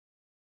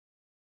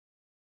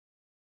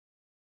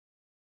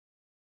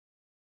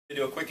To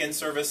do a quick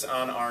in-service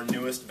on our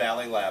newest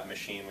Valley Lab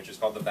machine, which is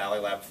called the Valley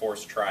Lab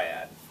Force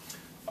Triad.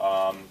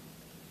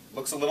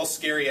 Looks a little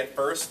scary at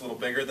first, a little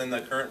bigger than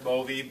the current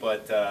Bovie,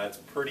 but it's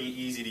pretty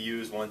easy to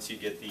use once you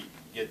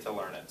get to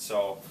learn it.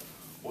 So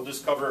we'll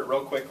just cover it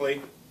real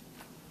quickly.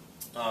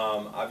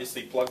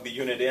 Obviously plug the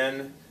unit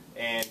in,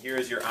 and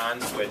here's your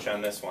on switch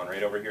on this one,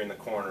 right over here in the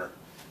corner.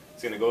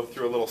 It's going to go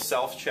through a little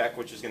self-check,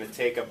 which is going to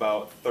take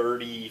about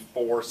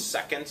 34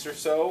 seconds or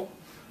so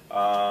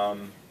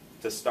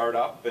to start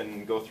up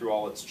and go through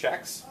all its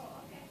checks.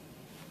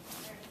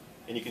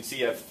 And you can see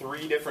you have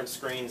 3 different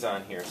screens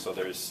on here, so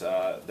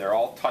they're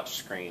all touch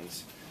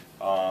screens.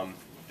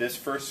 This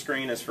first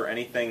screen is for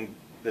anything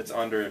that's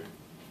under,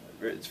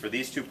 it's for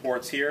these 2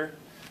 ports here.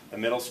 The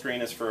middle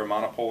screen is for a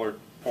monopolar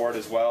port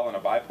as well, and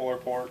a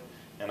bipolar port.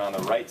 And on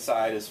the right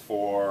side is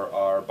for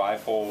our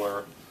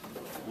bipolar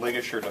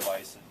ligature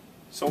device.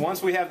 So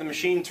once we have the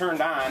machine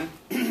turned on,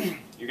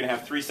 you're going to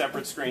have 3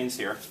 separate screens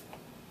here.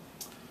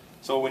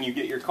 So when you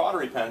get your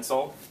cautery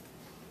pencil,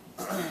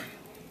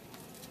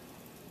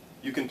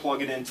 you can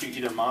plug it into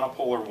either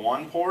monopolar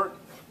 1 port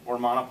or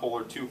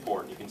monopolar 2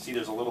 port. You can see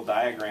there's a little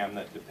diagram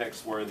that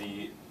depicts where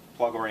the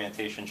plug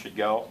orientation should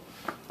go.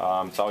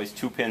 It's always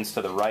 2 pins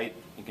to the right.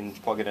 You can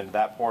plug it into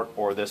that port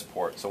or this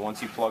port. So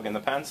once you plug in the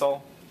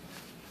pencil,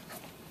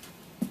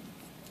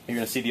 you're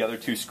going to see the other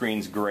 2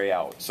 screens gray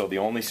out. So the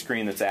only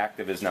screen that's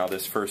active is now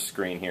this first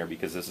screen here,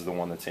 because this is the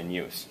one that's in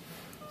use.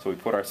 So we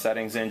put our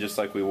settings in just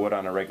like we would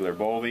on a regular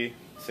Bovie.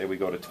 Say we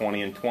go to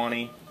 20 and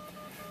 20.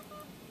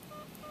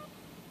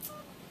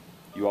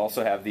 You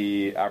also have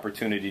the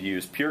opportunity to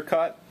use pure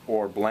cut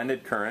or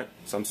blended current.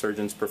 Some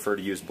surgeons prefer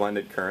to use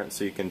blended current,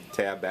 so you can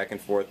tab back and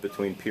forth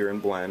between pure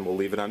and blend. We'll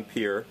leave it on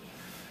pure.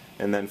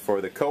 And then for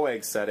the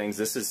coag settings,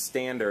 this is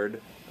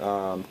standard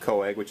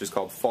coag, which is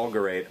called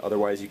fulgurate.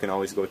 Otherwise, you can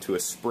always go to a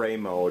spray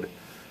mode,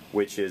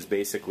 which is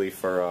basically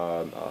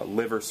for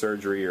liver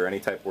surgery or any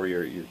type where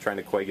you're trying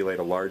to coagulate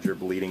a larger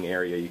bleeding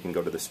area. You can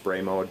go to the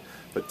spray mode,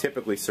 but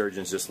typically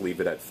surgeons just leave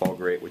it at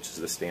fulgurate, which is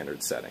the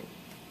standard setting.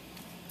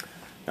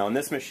 Now on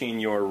this machine,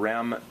 your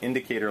REM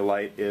indicator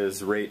light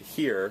is right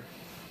here.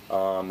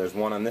 There's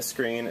one on this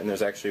screen, and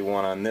there's actually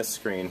one on this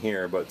screen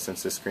here, but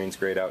since this screen's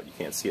grayed out, you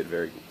can't see it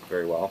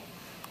very well.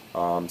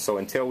 So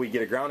until we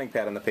get a grounding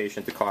pad on the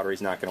patient, the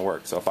cautery's not going to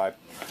work. So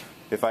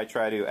if I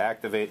try to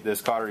activate this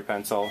cautery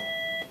pencil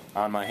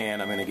on my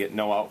hand, I'm going to get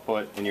no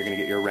output, and you're going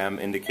to get your REM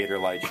indicator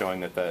light showing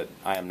that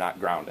I am not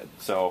grounded.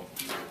 So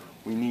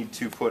we need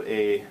to put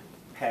a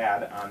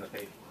pad on the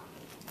patient.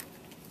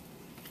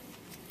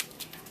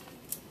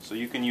 So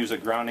you can use a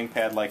grounding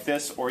pad like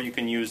this, or you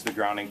can use the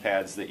grounding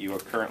pads that you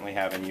currently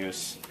have in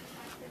use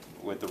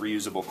with the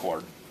reusable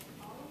cord.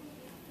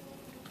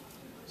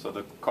 So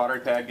the cautery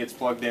pad gets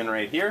plugged in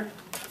right here,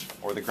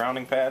 or the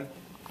grounding pad.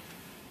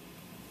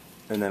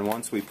 And then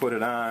once we put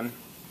it on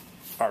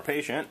our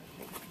patient,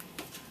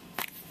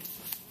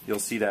 you'll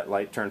see that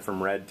light turn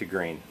from red to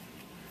green.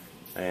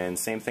 And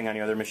same thing on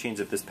your other machines.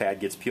 If this pad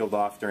gets peeled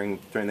off during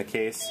the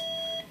case,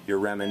 your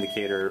REM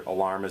indicator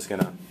alarm is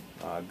going to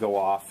go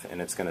off, and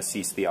it's going to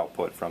cease the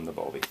output from the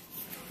Bovie.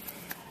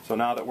 So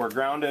now that we're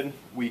grounded,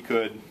 we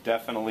could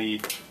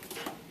definitely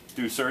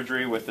do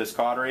surgery with this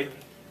cautery.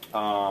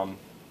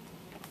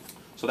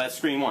 So that's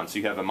screen 1. So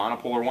you have a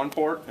monopolar 1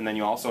 port, and then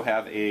you also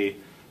have a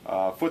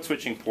foot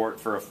switching port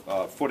for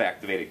a foot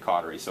activated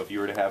cautery. So if you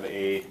were to have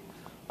a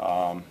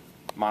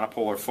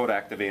monopolar foot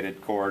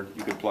activated cord,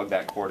 you could plug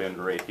that cord in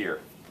right here.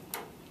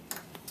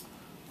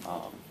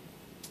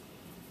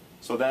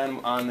 So then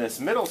on this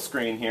middle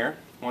screen here,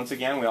 once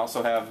again we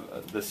also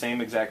have the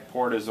same exact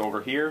port as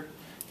over here.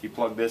 If you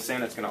plug this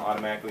in, it's going to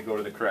automatically go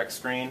to the correct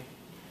screen,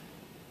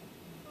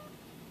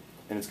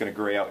 and it's going to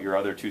gray out your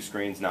other 2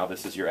 screens. Now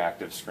this is your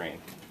active screen.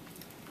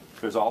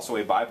 There's also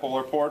a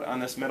bipolar port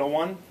on this middle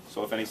one,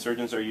 so if any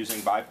surgeons are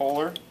using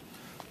bipolar,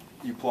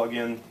 you plug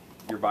in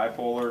your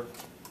bipolar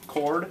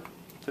cord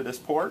to this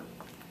port,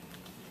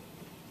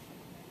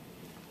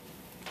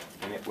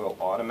 and it will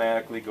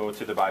automatically go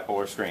to the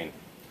bipolar screen.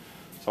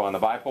 So on the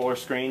bipolar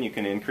screen, you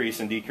can increase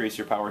and decrease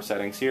your power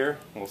settings here.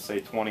 We'll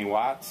say 20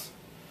 watts.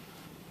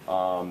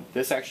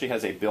 This actually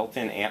has a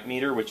built-in amp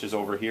meter, which is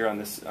over here on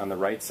the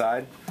right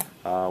side.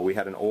 We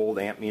had an old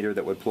amp meter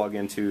that would plug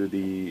into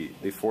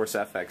the Force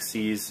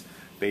FXCs.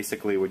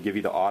 Basically, it would give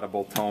you the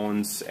audible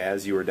tones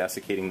as you were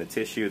desiccating the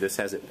tissue. This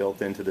has it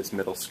built into this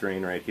middle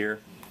screen right here.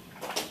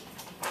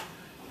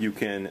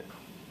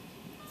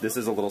 This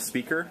is a little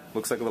speaker.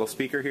 Looks like a little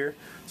speaker here.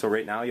 So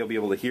right now you'll be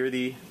able to hear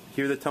the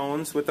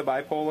tones with the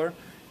bipolar.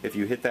 If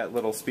you hit that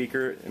little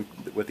speaker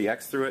with the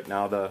X through it,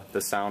 now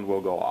the sound will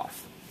go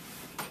off.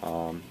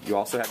 You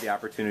also have the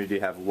opportunity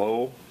to have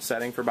low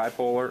setting for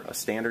bipolar, a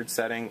standard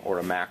setting, or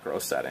a macro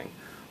setting.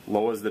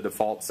 Low is the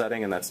default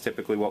setting, and that's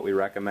typically what we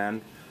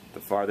recommend. The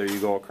farther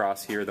you go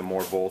across here, the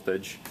more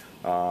voltage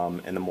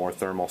and the more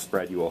thermal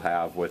spread you will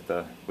have with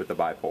the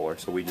bipolar.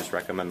 So we just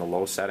recommend the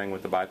low setting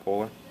with the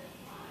bipolar.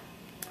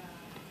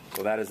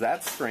 So that is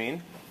that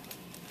screen.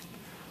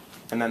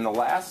 And then the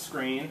last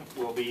screen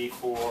will be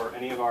for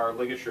any of our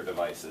ligature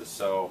devices.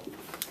 So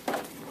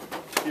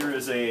Here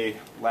is a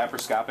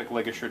laparoscopic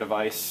ligature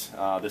device.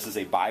 This is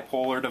a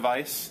bipolar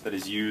device that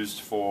is used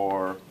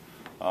for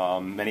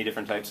many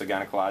different types of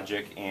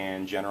gynecologic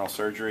and general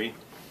surgery.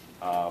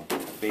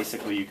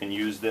 Basically, you can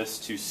use this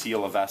to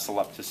seal a vessel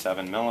up to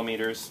 7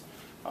 millimeters.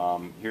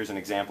 Here's an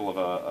example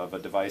of a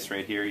device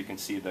right here. You can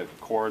see the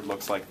cord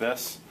looks like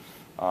this.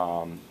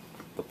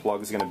 The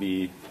plug is going to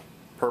be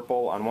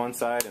purple on one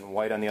side and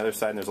white on the other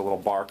side, and there's a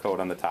little barcode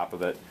on the top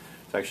of it.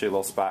 It's actually a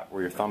little spot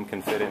where your thumb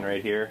can fit in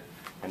right here,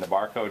 and the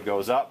barcode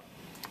goes up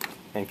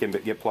and can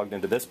get plugged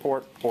into this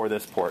port or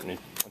this port. And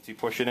once you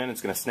push it in,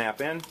 it's going to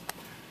snap in.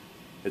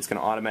 It's going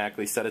to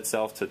automatically set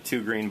itself to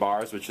 2 green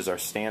bars, which is our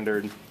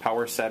standard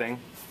power setting.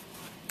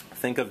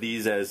 Think of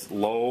these as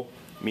low,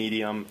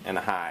 medium, and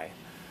high.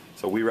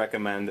 So we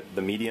recommend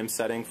the medium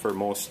setting for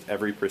most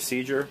every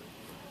procedure.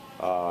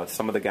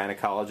 Some of the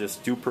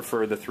gynecologists do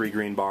prefer the 3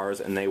 green bars,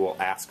 and they will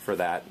ask for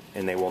that,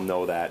 and they will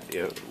know that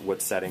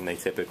what setting they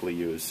typically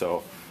use.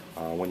 So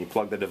when you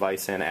plug the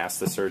device in, ask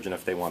the surgeon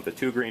if they want the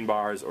 2 green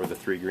bars or the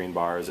 3 green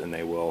bars, and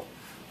they will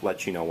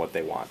let you know what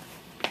they want.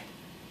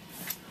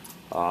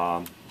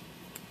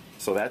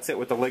 So that's it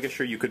with the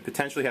ligature. You could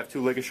potentially have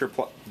 2 ligature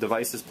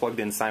devices plugged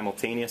in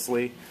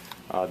simultaneously.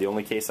 The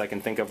only case I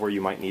can think of where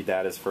you might need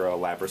that is for a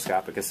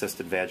laparoscopic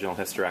assisted vaginal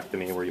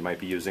hysterectomy, where you might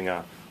be using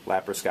a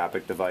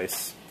laparoscopic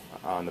device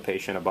on the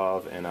patient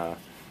above and a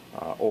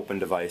open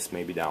device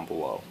maybe down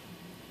below.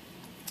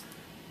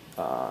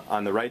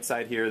 On the right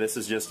side here, this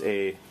is just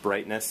a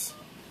brightness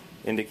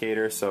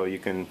indicator, so you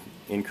can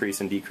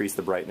increase and decrease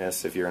the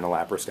brightness if you're in a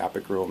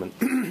laparoscopic room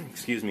and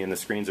excuse me, and the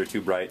screens are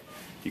too bright.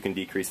 You can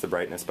decrease the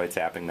brightness by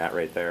tapping that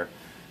right there.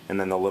 And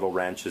then the little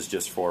wrench is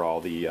just for all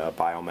the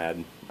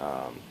biomed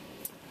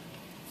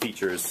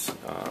features,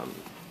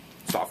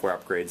 software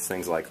upgrades,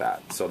 things like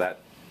that. So that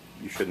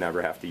you should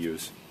never have to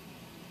use.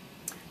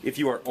 If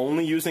you are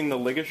only using the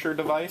ligature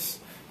device,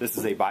 this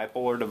is a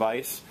bipolar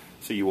device,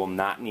 so you will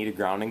not need a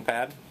grounding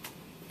pad.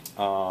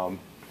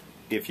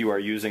 If you are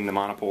using the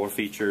monopolar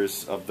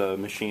features of the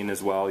machine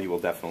as well, you will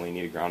definitely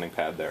need a grounding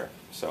pad there.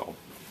 So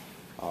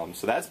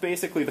that's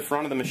basically the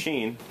front of the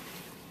machine.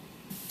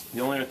 The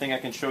only other thing I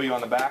can show you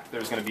on the back,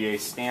 there's going to be a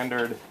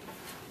standard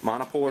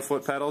monopolar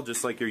foot pedal,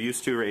 just like you're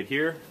used to right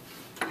here,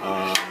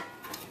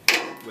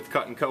 with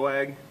cut and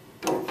coag.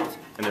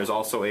 And there's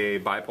also a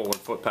bipolar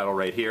foot pedal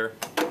right here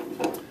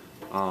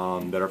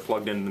that are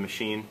plugged into the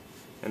machine.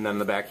 And then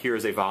the back here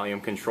is a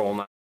volume control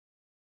knob.